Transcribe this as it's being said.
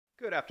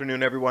Good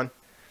afternoon, everyone.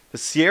 The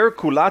Sierra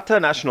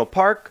Culata National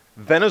Park,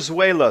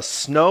 Venezuela,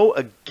 snow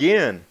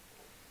again.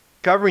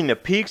 Covering the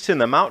peaks in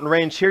the mountain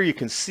range here, you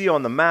can see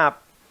on the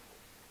map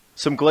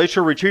some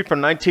glacial retreat from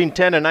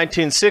 1910 and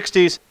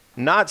 1960s,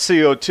 not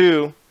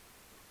CO2.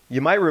 You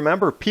might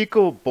remember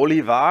Pico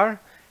Bolivar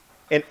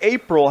in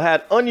April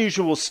had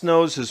unusual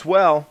snows as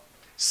well,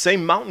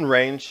 same mountain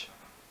range.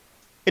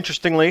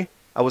 Interestingly,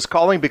 I was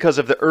calling because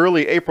of the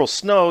early April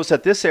snows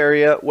that this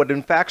area would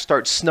in fact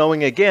start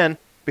snowing again,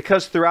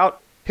 because throughout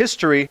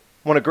history,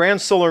 when a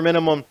grand solar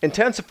minimum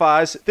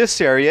intensifies,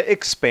 this area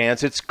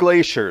expands its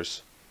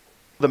glaciers.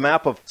 The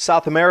map of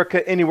South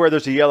America, anywhere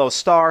there's a yellow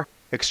star,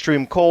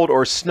 extreme cold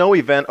or snow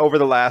event over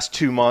the last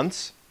 2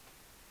 months.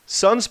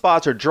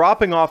 Sunspots are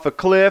dropping off a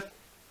cliff.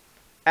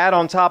 Add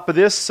on top of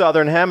this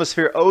southern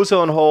hemisphere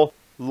ozone hole,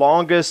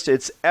 longest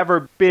it's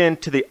ever been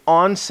to the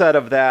onset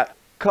of that,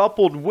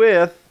 coupled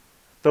with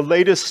the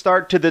latest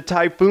start to the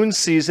typhoon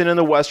season in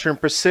the western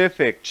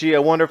Pacific. Gee, I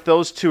wonder if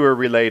those two are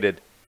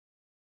related.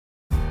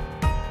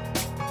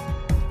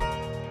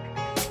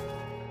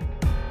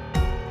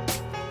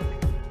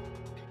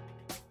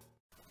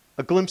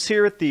 A glimpse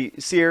here at the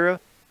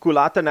Sierra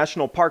Culata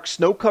National Park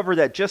snow cover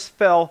that just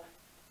fell,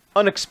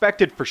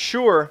 unexpected for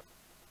sure.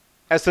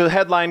 As the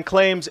headline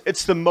claims,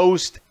 it's the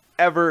most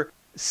ever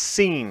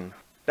seen.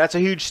 That's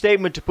a huge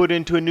statement to put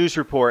into a news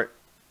report.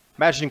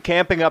 Imagine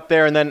camping up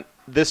there and then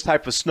this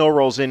type of snow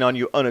rolls in on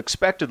you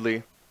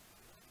unexpectedly.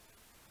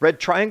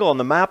 Red triangle on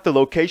the map, the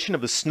location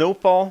of the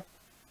snowfall.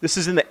 This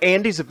is in the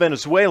Andes of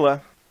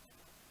Venezuela.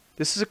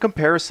 This is a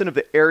comparison of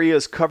the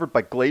areas covered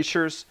by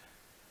glaciers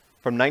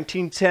from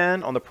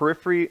 1910 on the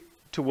periphery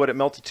to what it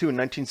melted to in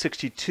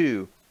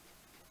 1962.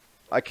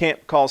 I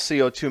can't call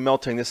CO2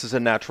 melting. This is a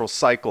natural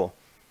cycle.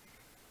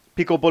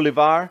 Pico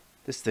Bolivar,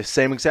 this is the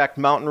same exact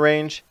mountain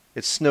range.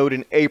 It snowed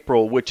in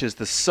April, which is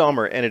the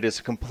summer, and it is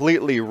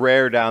completely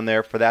rare down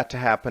there for that to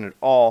happen at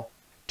all.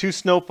 2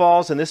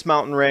 snowfalls in this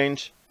mountain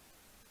range.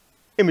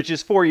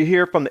 Images for you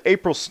here from the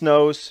April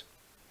snows.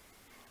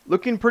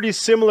 Looking pretty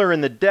similar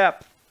in the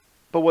depth,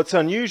 but what's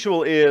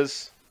unusual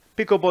is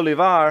Pico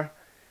Bolivar,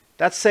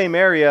 that same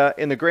area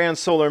in the grand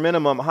solar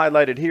minimum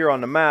highlighted here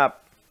on the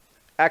map,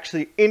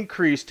 actually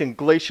increased in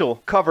glacial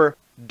cover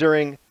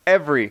during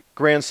every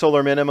grand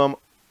solar minimum.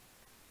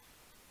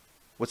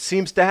 What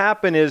seems to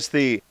happen is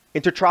the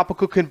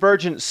intertropical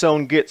convergence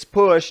zone gets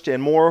pushed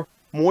and more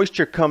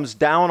moisture comes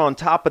down on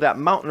top of that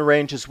mountain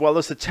range, as well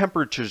as the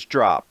temperatures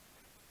drop.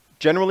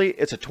 Generally,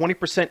 it's a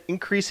 20%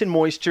 increase in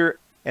moisture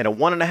and a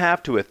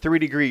 1.5 to 3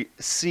 degree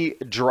C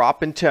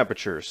drop in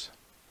temperatures.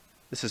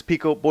 This is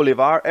Pico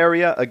Bolivar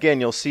area.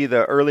 Again, you'll see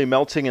the early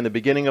melting in the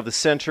beginning of the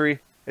century.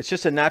 It's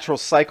just a natural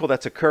cycle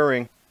that's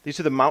occurring. These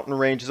are the mountain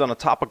ranges on a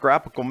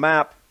topographical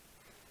map.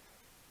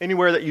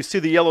 Anywhere that you see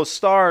the yellow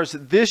stars,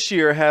 this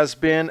year has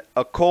been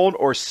a cold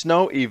or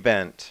snow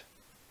event.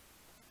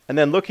 And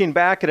then looking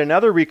back at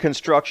another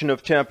reconstruction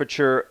of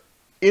temperature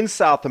in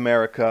South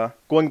America,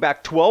 going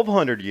back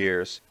 1,200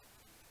 years.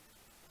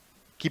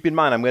 Keep in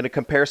mind, I'm going to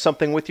compare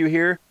something with you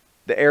here.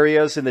 The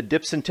areas in the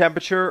dips in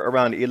temperature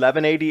around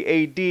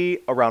 1180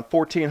 AD, around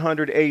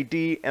 1400 AD,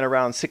 and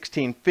around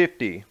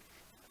 1650.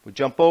 We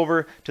jump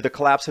over to the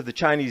collapse of the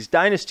Chinese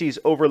dynasties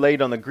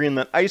overlaid on the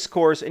Greenland ice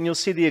cores, and you'll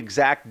see the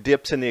exact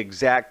dips and the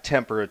exact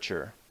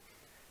temperature.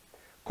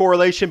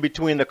 Correlation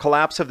between the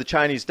collapse of the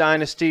Chinese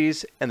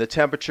dynasties and the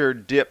temperature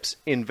dips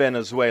in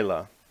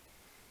Venezuela.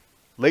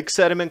 Lake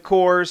sediment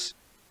cores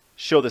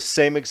show the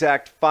same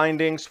exact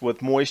findings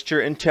with moisture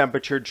and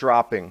temperature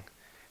dropping.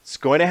 It's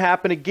going to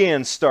happen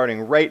again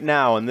starting right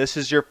now, and this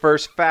is your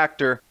first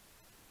factor.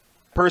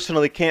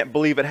 Personally, can't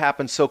believe it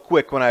happened so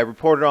quick. When I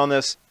reported on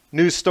this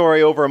news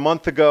story over a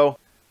month ago,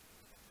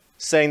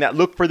 saying that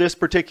look for this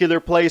particular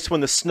place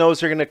when the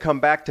snows are going to come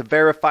back to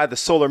verify the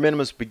solar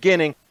minimum's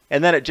beginning,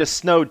 and then it just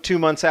snowed 2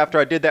 months after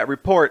I did that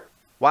report.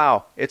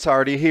 Wow, it's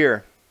already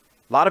here.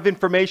 A lot of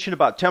information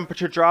about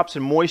temperature drops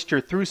and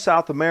moisture through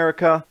South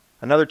America.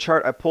 Another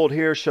chart I pulled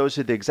here shows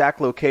you the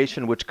exact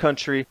location, which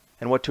country,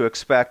 and what to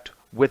expect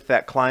with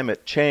that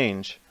climate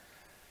change.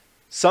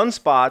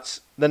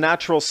 Sunspots, the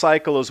natural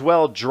cycle as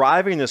well,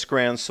 driving this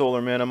grand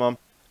solar minimum,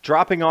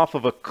 dropping off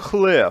of a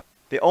cliff.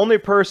 The only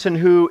person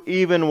who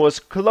even was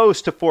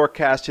close to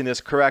forecasting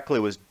this correctly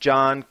was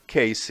John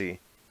Casey.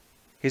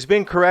 He's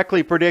been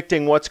correctly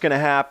predicting what's going to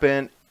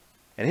happen,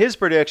 and his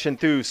prediction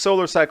through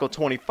solar cycle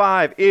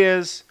 25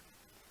 is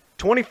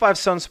 25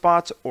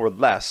 sunspots or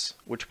less,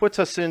 which puts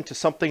us into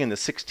something in the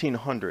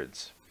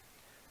 1600s.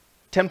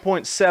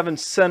 10.7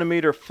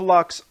 centimeter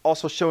flux,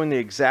 also showing the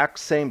exact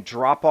same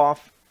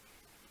drop-off.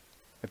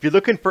 If you're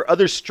looking for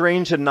other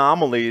strange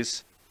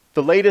anomalies,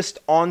 the latest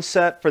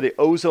onset for the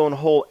ozone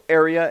hole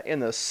area in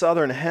the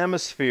southern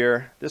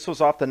hemisphere, this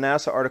was off the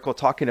NASA article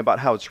talking about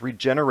how it's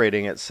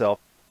regenerating itself.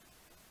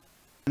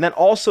 And then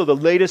also the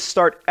latest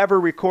start ever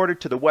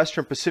recorded to the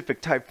western Pacific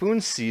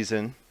typhoon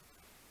season.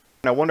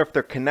 And I wonder if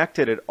they're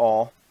connected at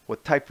all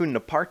with Typhoon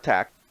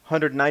Napartak,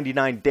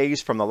 199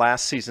 days from the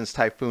last season's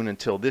typhoon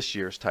until this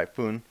year's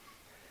typhoon.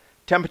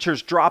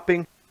 Temperatures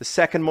dropping, the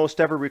second most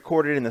ever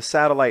recorded in the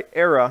satellite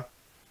era.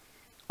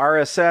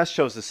 RSS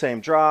shows the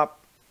same drop.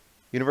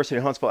 University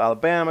of Huntsville,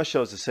 Alabama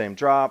shows the same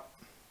drop.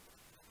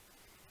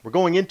 We're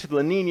going into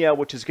La Nina,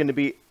 which is going to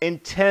be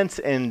intense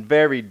and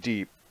very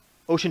deep.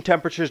 Ocean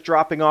temperatures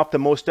dropping off the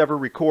most ever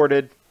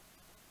recorded.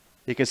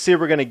 You can see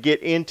we're going to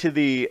get into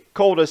the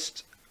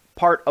coldest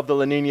part of the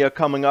La Nina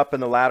coming up in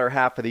the latter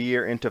half of the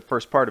year into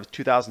first part of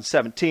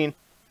 2017.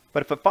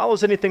 But if it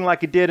follows anything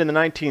like it did in the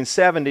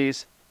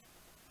 1970s,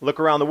 look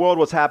around the world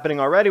what's happening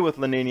already with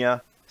La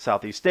Nina.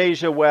 Southeast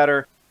Asia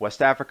wetter,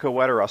 West Africa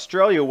wetter,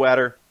 Australia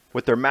wetter,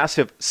 with their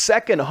massive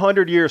second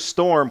 100-year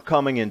storm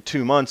coming in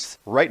 2 months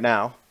right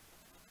now.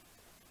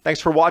 Thanks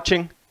for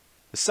watching.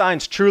 The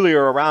signs truly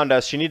are around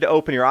us. You need to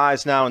open your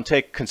eyes now and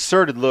take a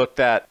concerted look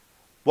that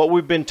what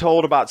we've been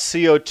told about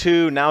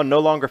CO2 now no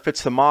longer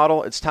fits the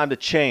model. It's time to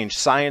change.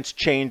 Science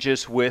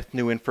changes with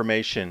new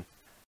information.